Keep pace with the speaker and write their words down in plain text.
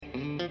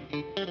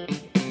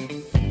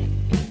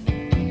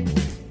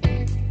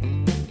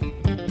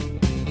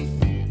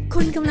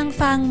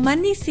ฟัง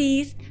Money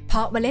Seeds เพ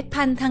าะเมล็ด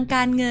พันธุ์ทางก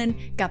ารเงิน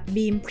กับ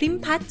บีมพริม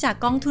พัฒน์จาก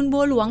กองทุนบั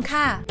วหลวง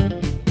ค่ะ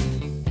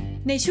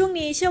ในช่วง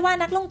นี้เชื่อว่า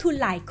นักลงทุน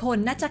หลายคน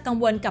น่าจะกัง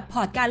วลกับพ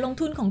อร์ตการลง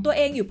ทุนของตัวเ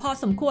องอยู่พอ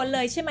สมควรเล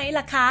ยใช่ไหม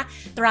ล่ะคะ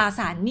ตราส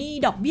ารหนี้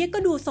ดอกเบี้ยก็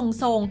ดูท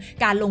รง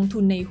ๆการลงทุ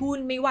นในหุ้น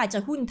ไม่ว่าจะ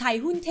หุ้นไทย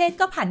หุ้นเทศ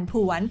ก็ผันผ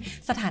วน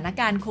สถาน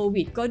การณ์โค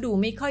วิดก็ดู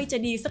ไม่ค่อยจะ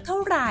ดีสักเท่า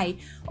ไหร่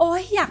โอ้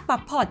ยอยากปรั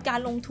บพอร์ตการ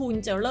ลงทุน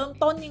จะเริ่ม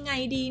ต้นยังไง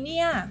ดีเ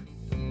นี่ย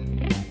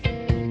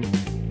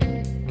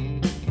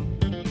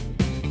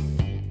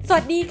ส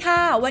วัสดีค่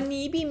ะวัน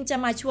นี้บิมจะ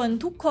มาชวน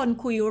ทุกคน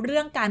คุยเรื่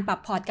องการปรับ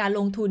พอร์ตการล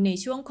งทุนใน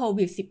ช่วงโค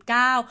วิด -19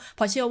 เพ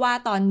ราะเชื่อว่า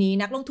ตอนนี้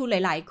นักลงทุนห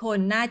ลายๆคน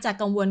น่าจะ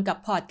กังวลกับ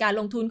พอร์ตการ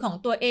ลงทุนของ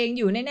ตัวเองอ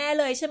ยู่แน่ๆ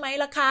เลยใช่ไหม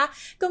ล่ะคะ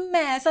ก็แหม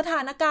สถ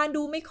านการณ์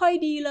ดูไม่ค่อย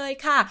ดีเลย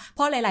ค่ะเพ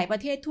ราะหลายๆประ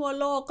เทศทั่ว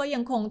โลกก็ยั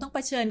งคงต้องเผ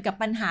ชิญกับ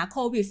ปัญหาโค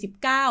วิด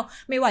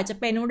 -19 ไม่ว่าจะ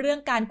เป็นเรื่อง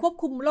การควบ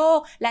คุมโรค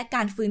และก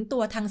ารฟื้นตั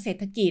วทางเศรษ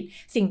ฐกิจ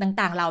สิ่ง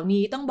ต่างๆเหล่า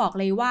นี้ต้องบอก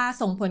เลยว่า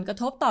ส่งผลกระ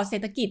ทบต่อเศร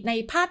ษฐกิจใน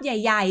ภาพใ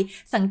หญ่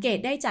ๆสังเกต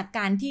ได้จากก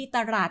ารที่ต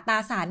ลาดตรา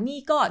สารห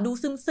นี้ก็ดู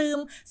ซึม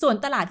ๆส่วน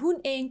ตลาดหุ้น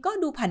เองก็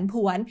ดูผันผ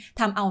วน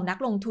ทำเอานัก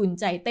ลงทุน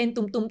ใจเต้น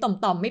ตุ้มๆต่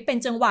อมๆไม่เป็น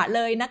จังหวะเ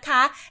ลยนะค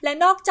ะและ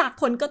นอกจาก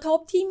ผลกระทบ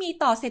ที่มี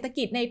ต่อเศรษฐ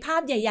กิจในภา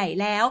พใหญ่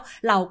ๆแล้ว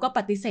เราก็ป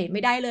ฏิเสธไ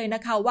ม่ได้เลยน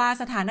ะคะว่า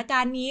สถานกา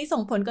รณ์นี้ส่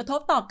งผลกระทบ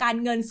ต่อการ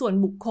เงินส่วน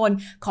บุคคล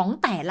ของ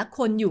แต่ละค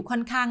นอยู่ค่อ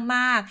นข้างม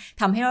าก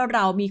ทำให้เร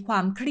ามีควา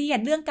มเครียด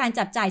เรื่องการ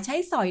จับจ่ายใช้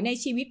สอยใน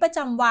ชีวิตประจ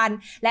ำวัน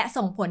และ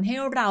ส่งผลให้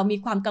เรามี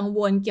ความกังว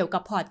ลเกี่ยวกั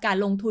บพอร์ตการ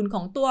ลงทุนข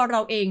องตัวเร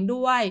าเอง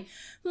ด้วย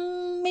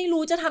ไม่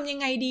รู้จะทำยั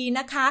งไงดี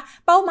นะคะ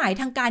เป้าหมาย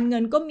ทางการเงิ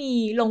นก็มี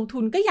ลงทุ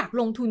นก็อยาก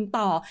ลงทุน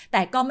ต่อแ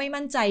ต่ก็ไม่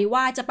มั่นใจ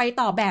ว่าจะไป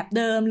ต่อแบบเ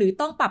ดิมหรือ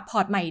ต้องปรับพอ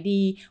ร์ตใหม่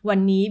ดีวัน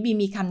นี้บี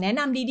มีคำแนะ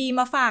นำดีๆ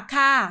มาฝาก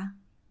ค่ะ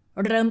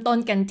เริ่มต้น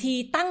กันที่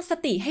ตั้งส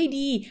ติให้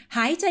ดีห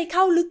ายใจเข้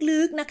าลึ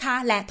กๆนะคะ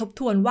และทบ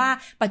ทวนว่า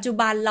ปัจจุ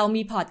บันเรา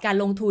มีพอร์ตการ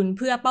ลงทุนเ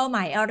พื่อเป้าหม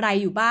ายอะไร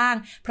อยู่บ้าง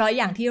เพราะอ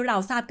ย่างที่เรา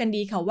ทราบกัน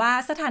ดีค่ะว่า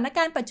สถานก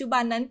ารณ์ปัจจุบั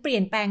นนั้นเปลี่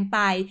ยนแปลงไป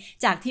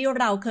จากที่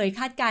เราเคย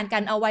คาดการณ์กั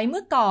นเอาไว้เ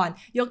มื่อก่อน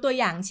ยกตัว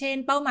อย่างเช่น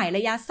เป้าหมายร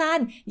ะยะสั้น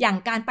อย่าง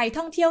การไป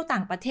ท่องเที่ยวต่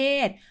างประเท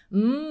ศ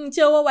เ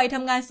ชื่อว่าวัยท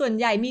ำงานส่วน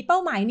ใหญ่มีเป้า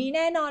หมายนี้แ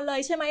น่นอนเล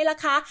ยใช่ไหมล่ะ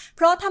คะเ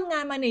พราะทำงา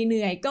นมาเห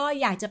นื่อยๆก็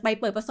อยากจะไป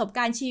เปิดประสบก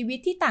ารณ์ชีวิต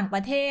ที่ต่างปร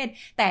ะเทศ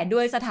แต่ด้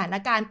วยสถาน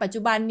การณ์ปัจ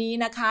จุบันนี้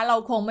นะคะเรา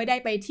คงไม่ได้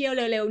ไปเที่ยวเ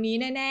ร็วๆนี้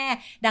แน่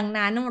ๆดัง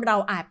นั้นเรา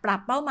อาจปรั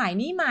บเป้าหมาย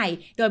นี้ใหม่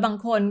โดยบาง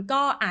คน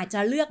ก็อาจจ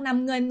ะเลือกน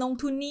ำเงินลง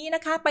ทุนนี้น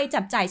ะคะไป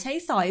จับจ่ายใช้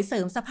สอยเสริ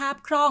มสภาพ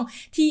คล่อง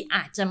ที่อ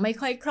าจจะไม่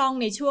ค่อยคล่อง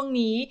ในช่วง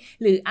นี้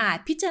หรืออาจ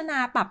พิจารณา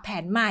ปรับแผ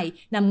นใหม่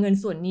นำเงิน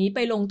ส่วนนี้ไป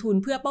ลงทุน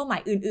เพื่อเป้าหมา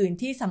ยอื่น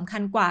ๆที่สำคั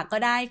ญกว่าก็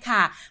ได้ค่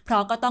ะเพรา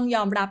ะก็ต้องย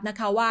อมรับนะ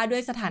คะว่าด้ว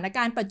ยสถานก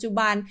ารณ์ปัจจุ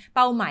บันเ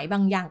ป้าหมายบา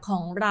งอย่างขอ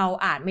งเรา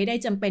อาจไม่ได้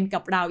จำเป็นกั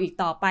บเราอีก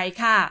ต่อไป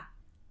ค่ะ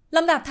ล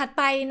ำดับถัดไ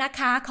ปนะ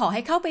คะขอใ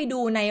ห้เข้าไปดู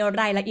ใน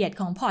รายละเอียด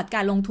ของพอร์ตก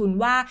ารลงทุน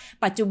ว่า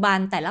ปัจจุบัน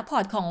แต่ละพอ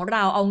ร์ตของเร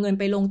าเอาเงิน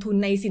ไปลงทุน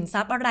ในสินท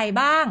รัพย์อะไร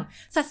บ้าง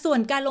สัดส่วน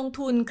การลง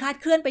ทุนคลาด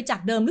เคลื่อนไปจา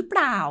กเดิมหรือเป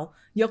ล่า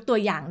ยกตัว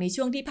อย่างใน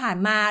ช่วงที่ผ่าน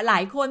มาหลา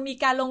ยคนมี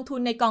การลงทุน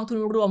ในกองทุน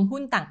รวม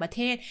หุ้นต่างประเท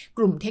ศก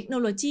ลุ่มเทคโน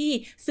โลยี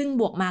ซึ่ง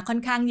บวกมาค่อ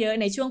นข้างเยอะ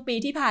ในช่วงปี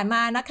ที่ผ่านม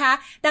านะคะ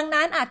ดัง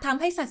นั้นอาจทำ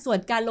ให้สัดส่วน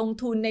การลง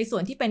ทุนในส่ว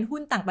นที่เป็นหุ้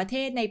นต่างประเท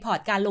ศในพอร์ต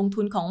การลง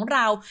ทุนของเร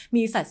า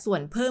มีสัดส่ว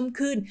นเพิ่ม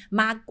ขึ้น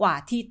มากกว่า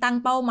ที่ตั้ง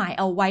เป้าหมาย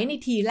เอาไว้ใน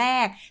ทีแร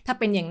กถ้า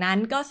เป็นอย่างนั้น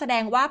ก็แสด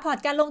งว่าพอร์ต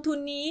การลงทุน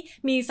นี้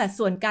มีสัด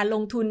ส่วนการล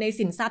งทุนใน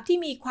สินทรัพย์ที่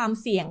มีความ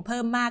เสี่ยงเ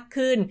พิ่มมาก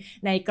ขึ้น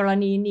ในกร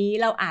ณีนี้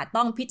เราอาจ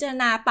ต้องพิจาร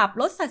ณาปรับ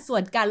ลดสัดส่ว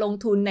นการลง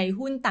ทุนใน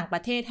หุ้นต่างประ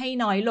เทศให้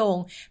น้อยลง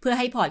เพื่อใ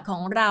ห้พอร์ตขอ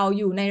งเรา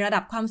อยู่ในระ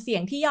ดับความเสี่ย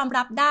งที่ยอม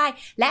รับได้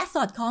และส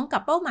อดคล้องกั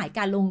บเป้าหมายก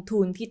ารลงทุ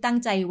นที่ตั้ง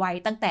ใจไว้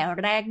ตั้งแต่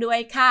แรกด้วย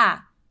ค่ะ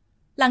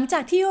หลังจา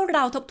กที่เร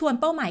าทบทวน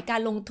เป้าหมายกา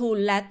รลงทุน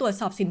และตรวจ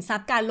สอบสินทรั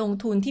พย์การลง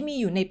ทุนที่มี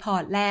อยู่ในพอ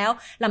ร์ตแล้ว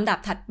ลำดับ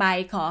ถัดไป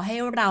ขอให้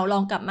เราล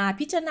องกลับมา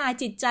พิจารณา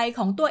จิตใจข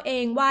องตัวเอ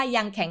งว่า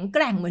ยังแข็งแก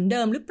ร่งเหมือนเ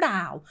ดิมหรือเปล่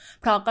า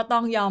เพราะก็ต้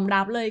องยอม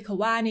รับเลยค่ะ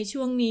ว่าใน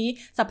ช่วงนี้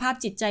สภาพ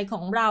จิตใจขอ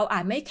งเราอา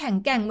จไม่แข็ง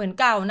แกร่งเหมือน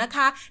เก่านะค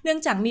ะเนื่อง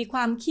จากมีคว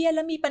ามเครียดแล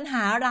ะมีปัญห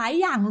าหลาย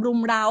อย่างรุม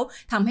เร้า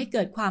ทำให้เ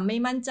กิดความไม่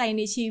มั่นใจใ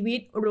นชีวิต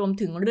รวม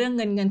ถึงเรื่องเ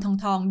งิน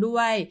ทองด้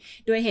วย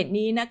เหตุ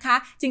นี้นะคะ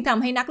จึงท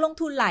ำให้นักลง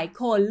ทุนหลาย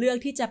คนเลือก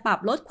ที่จะปรับ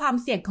ลดความ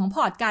เสี่ยงของพอ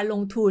ร์ตการล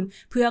งทุน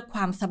เพื่อคว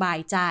ามสบาย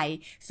ใจ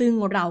ซึ่ง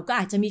เราก็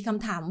อาจจะมีค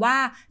ำถามว่า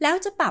แล้ว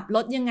จะปรับล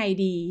ดยังไง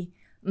ดี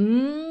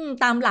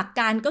ตามหลัก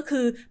การก็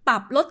คือปรั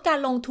บลดการ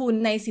ลงทุน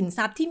ในสินท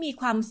รัพย์ที่มี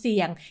ความเสี่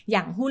ยงอ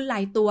ย่างหุ้นรา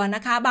ยตัวน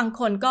ะคะบาง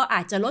คนก็อ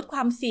าจจะลดคว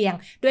ามเสี่ยง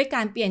ด้วยก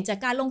ารเปลี่ยนจาก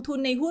การลงทุน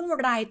ในหุ้น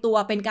รายตัว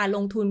เป็นการล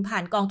งทุนผ่า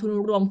นกองทุน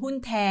รวมหุ้น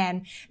แทน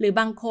หรือ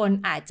บางคน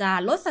อาจจะ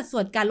ลดสัดส่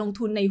วนการลง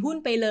ทุนในหุ้น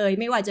ไปเลย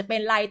ไม่ว่าจะเป็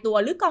นรายตัว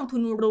หรือกองทุ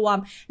นรวม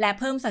และ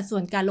เพิ่มสัดส่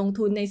วนการลง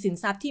ทุนในสิน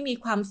ทรัพย์ที่มี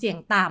ความเสี่ยง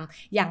ต่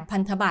ำอย่างพั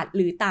นธบัตรห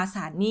รือตราส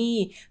ารหนี้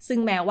ซึ่ง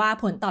แม้ว่า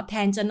ผลตอบแท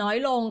นจะน้อย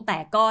ลงแต่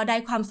ก็ได้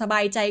ความสบ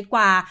ายใจก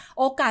ว่า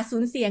โอกาสสู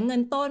ญเสียเงิ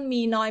นต้น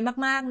มีน้อย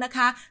มากๆนะค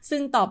ะซึ่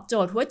งตอบโจ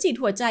ทย์หัวจิต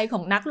หัวใจข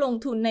องนักลง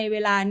ทุนในเว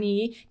ลานี้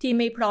ที่ไ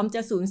ม่พร้อมจ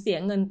ะสูญเสีย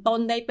เงินต้น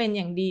ได้เป็นอ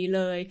ย่างดีเ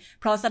ลย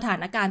เพราะสถา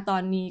นการณ์ตอ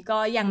นนี้ก็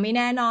ยังไม่แ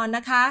น่นอนน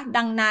ะคะ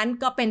ดังนั้น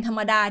ก็เป็นธรร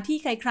มดาที่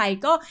ใคร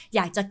ๆก็อย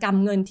ากจะก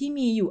ำเงินที่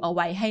มีอยู่เอาไ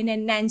ว้ให้แ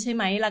น่นๆใช่ไ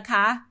หมล่ะค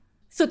ะ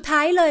สุดท้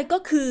ายเลยก็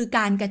คือก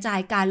ารกระจา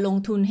ยการลง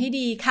ทุนให้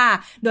ดีค่ะ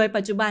โดย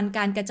ปัจจุบันก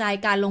ารกระจาย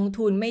การลง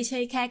ทุนไม่ใช่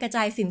แค่กระจ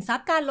ายสินทรัพ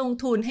ย์การลง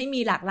ทุนให้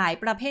มีหลากหลาย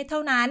ประเภทเท่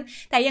านั้น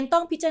แต่ยังต้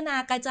องพิจารณา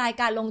กระจาย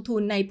การลงทุ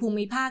นในภู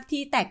มิภาค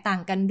ที่แตกต่า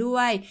งกันด้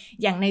วย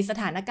อย่างในส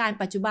ถานการณ์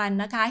ปัจจุบัน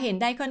นะคะเห็น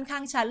ได้ค่อนข้า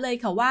งชัดเลย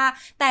ค่ะว่า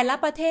แต่ละ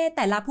ประเทศแ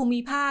ต่ละภู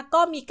มิภาค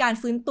ก็มีการ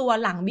ฟื้นตัว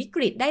หลังวิก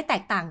ฤตได้แต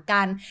กต่าง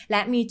กันแล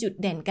ะมีจุด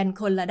เด่นกัน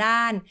คนละด้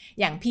าน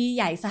อย่างพี่ใ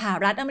หญ่สห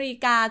รัฐอเมริ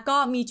กาก็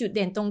มีจุดเ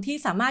ด่นตรงที่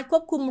สามารถคว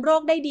บคุมโร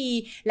คได้ดี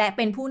และเ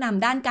ป็นผู้นำ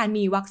ด้านการ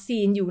มีวัคซี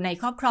นอยู่ใน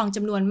ครอบครองจ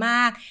ำนวนม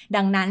าก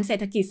ดังนั้นเศรษ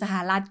ฐกิจสห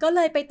รัฐก็เล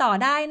ยไปต่อ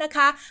ได้นะค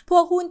ะพว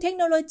กหุ้นเทค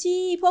โนโลยี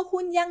พวก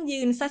หุ้นยั่งยื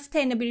น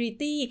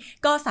sustainability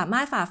ก็สาม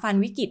ารถฝ่าฟัน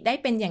วิกฤตได้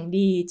เป็นอย่าง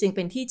ดีจึงเ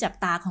ป็นที่จับ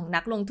ตาของ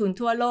นักลงทุน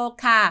ทั่วโลก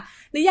ค่ะ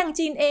หรืออย่าง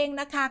จีนเอง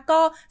นะคะ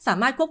ก็สา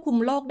มารถควบคุม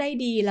โลกได้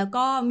ดีแล้ว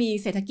ก็มี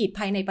เศรษฐกิจ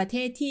ภายในประเท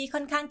ศที่ค่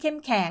อนข้างเข้ม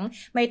แข็ง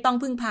ไม่ต้อง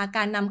พึ่งพาก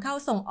ารนำเข้า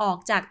ส่งออก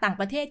จากต่าง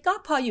ประเทศก็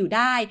พออยู่ไ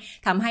ด้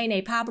ทำให้ใน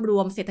ภาพร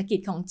วมเศรษฐกิจ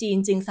ของจีน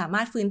จึงสาม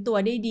ารถฟื้นตัว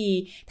ได้ดี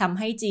ทำใ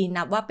ห้จีน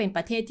นับว่าเป็นป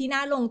ระเทศที่น่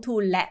าลงทุ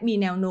นและมี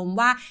แนวโน้ม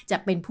ว่าจะ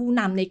เป็นผู้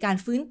นำในการ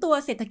ฟื้นตัว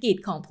เศรษฐกิจ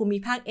ของภูมิ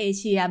ภาคเอ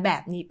เชียแบ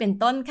บนี้เป็น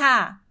ต้นค่ะ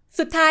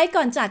สุดท้าย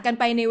ก่อนจากกัน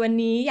ไปในวัน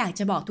นี้อยาก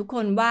จะบอกทุกค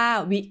นว่า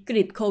วิก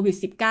ฤตโควิด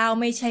 -19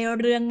 ไม่ใช่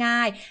เรื่องง่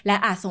ายและ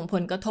อาจส่งผ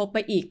ลกระทบไป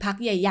อีกพัก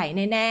ใหญ่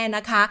ๆแน่ๆน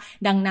ะคะ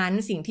ดังนั้น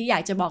สิ่งที่อยา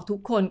กจะบอกทุก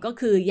คนก็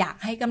คืออยาก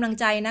ให้กำลัง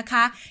ใจนะค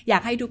ะอยา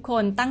กให้ทุกค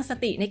นตั้งส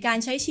ติในการ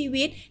ใช้ชี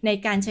วิตใน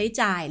การใช้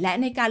จ่ายและ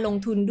ในการลง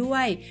ทุนด้ว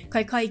ย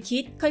ค่อยๆคิ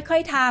ดค่อ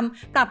ยๆท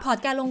ำปรับพอร์ต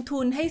การลงทุ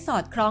นให้สอ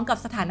ดคล้องกับ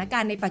สถานกา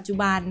รณ์ในปัจจุ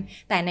บัน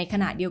แต่ในข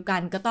ณะเดียวกั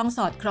นก็ต้องส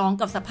อดคล้อง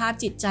กับสภาพ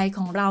จิตใจข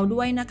องเรา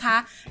ด้วยนะคะ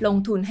ลง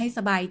ทุนให้ส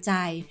บายใจ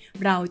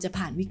เราจะ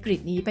ผ่านวิกฤ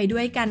ตนี้ไปด้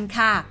วยกัน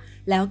ค่ะ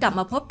แล้วกลับ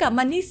มาพบกับ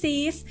Money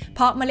Seeds เพ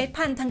าะเมล็ด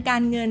พันธุ์ทางกา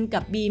รเงิน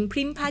กับบีมพ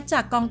ริมพัฒน์จ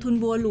ากกองทุน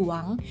บัวหลว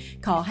ง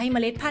ขอให้เม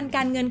ล็ดพันธุ์ก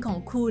ารเงินของ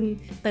คุณ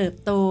เติบ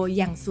โตอ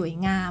ย่างสวย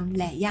งาม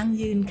และยั่ง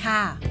ยืนค่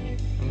ะ